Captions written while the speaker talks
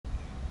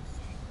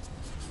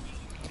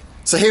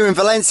So here in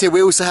Valencia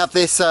we also have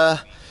this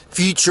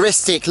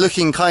futuristic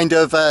looking kind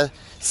of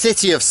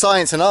city of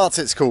science and arts,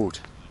 it's called.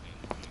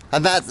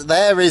 And that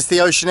there is the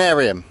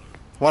Oceanarium,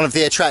 one of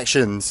the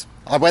attractions.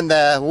 I went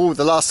there,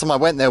 the last time I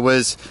went there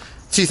was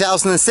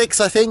 2006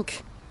 I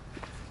think,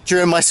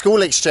 during my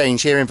school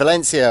exchange here in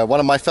Valencia, one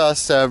of my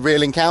first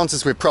real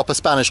encounters with proper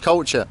Spanish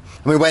culture.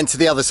 And we went to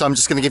the other, so I'm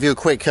just going to give you a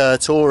quick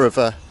tour of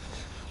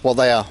what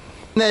they are.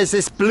 And there's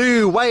this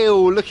blue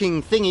whale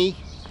looking thingy,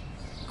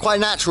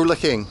 quite natural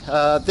looking.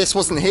 This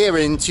wasn't here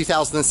in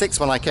 2006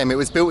 when I came, it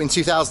was built in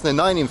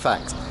 2009 in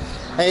fact.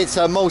 It's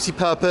a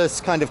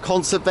multi-purpose kind of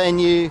concert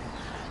venue,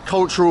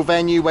 cultural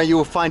venue where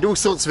you'll find all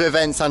sorts of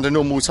events under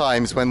normal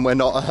times when we're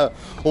not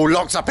all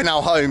locked up in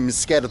our homes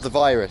scared of the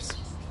virus.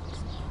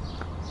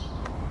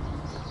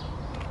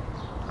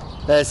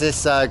 There's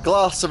this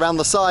glass around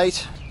the side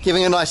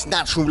giving a nice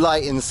natural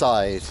light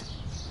inside.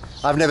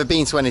 I've never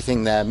been to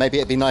anything there, maybe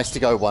it'd be nice to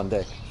go one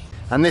day.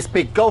 And this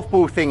big golf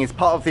ball thing is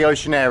part of the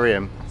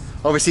Oceanarium.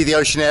 Obviously the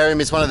Oceanarium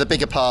is one of the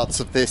bigger parts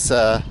of this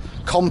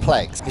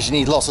complex because you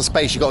need lots of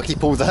space. You've got to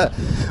keep all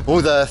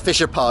the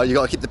fish apart, you've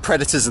got to keep the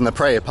predators and the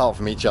prey apart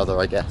from each other,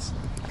 I guess.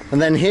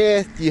 And then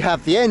here you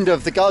have the end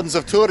of the Gardens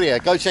of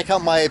Túria. Go check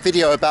out my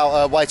video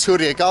about why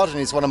Túria Garden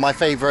is one of my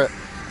favourite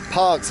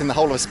parks in the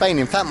whole of Spain.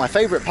 In fact, my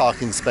favourite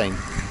park in Spain.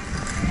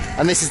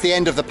 And this is the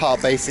end of the park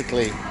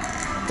basically,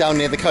 down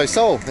near the coast.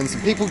 Oh, and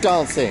some people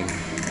dancing.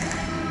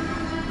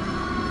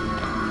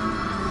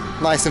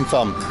 Nice and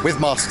fun, with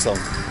masks on.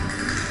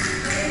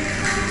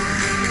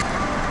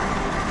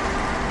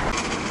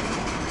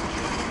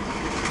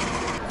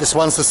 This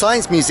one's the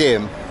Science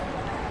Museum.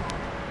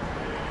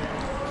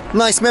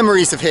 Nice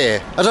memories of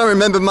here. I don't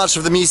remember much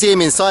of the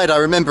museum inside. I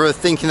remember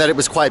thinking that it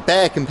was quite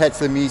bare compared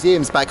to the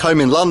museums back home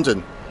in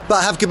London. But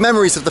I have good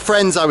memories of the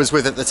friends I was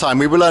with at the time.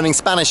 We were learning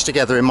Spanish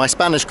together in my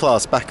Spanish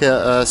class back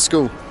at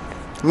school.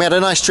 And we had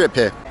a nice trip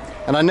here.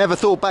 And I never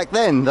thought back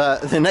then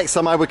that the next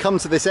time I would come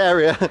to this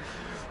area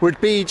would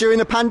be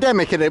during a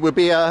pandemic and it would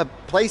be a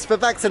place for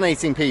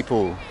vaccinating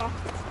people.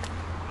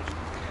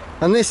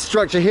 And this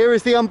structure here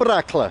is the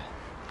Umbracle.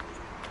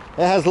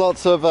 It has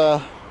lots of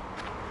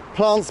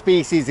plant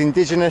species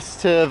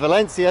indigenous to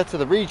Valencia, to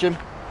the region.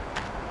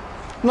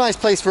 Nice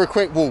place for a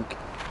quick walk.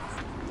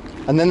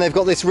 And then they've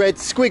got this red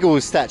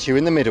squiggles statue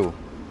in the middle.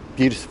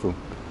 Beautiful.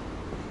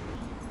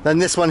 Then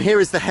this one here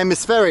is the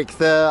Hemispheric,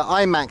 the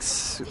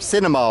IMAX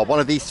cinema, one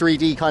of these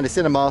 3D kind of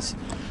cinemas.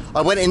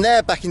 I went in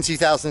there back in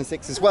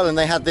 2006 as well, and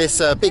they had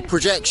this big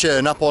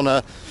projection up on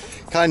a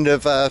kind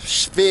of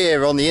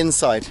sphere on the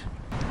inside.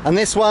 And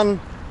this one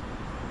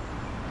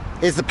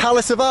is the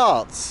Palace of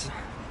Arts,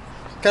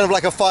 kind of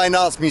like a fine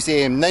arts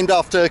museum, named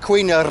after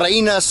Queen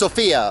Reina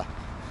Sofia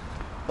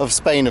of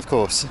Spain, of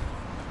course.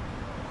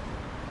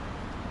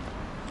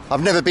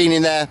 I've never been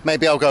in there,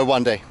 maybe I'll go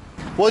one day.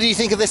 What do you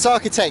think of this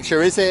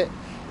architecture? Is it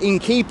in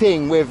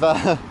keeping with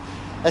a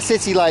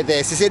city like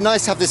this? Is it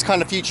nice to have this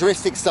kind of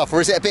futuristic stuff,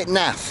 or is it a bit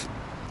naff?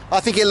 I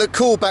think it looked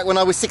cool back when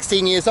I was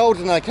 16 years old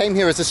and I came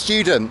here as a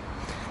student.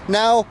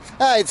 Now,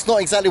 it's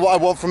not exactly what I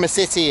want from a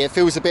city. It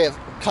feels a bit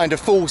kind of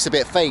false, a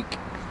bit fake.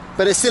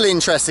 But it's still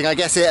interesting. I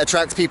guess it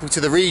attracts people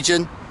to the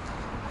region.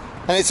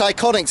 And it's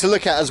iconic to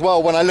look at as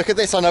well. When I look at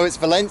this, I know it's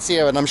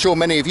Valencia, and I'm sure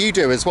many of you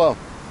do as well.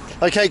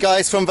 Okay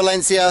guys, from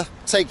Valencia,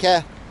 take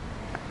care.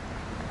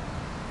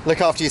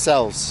 Look after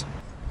yourselves.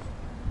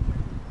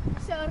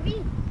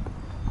 Sorry,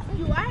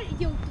 you are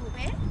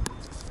YouTuber?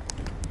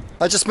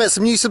 I just met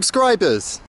some new subscribers.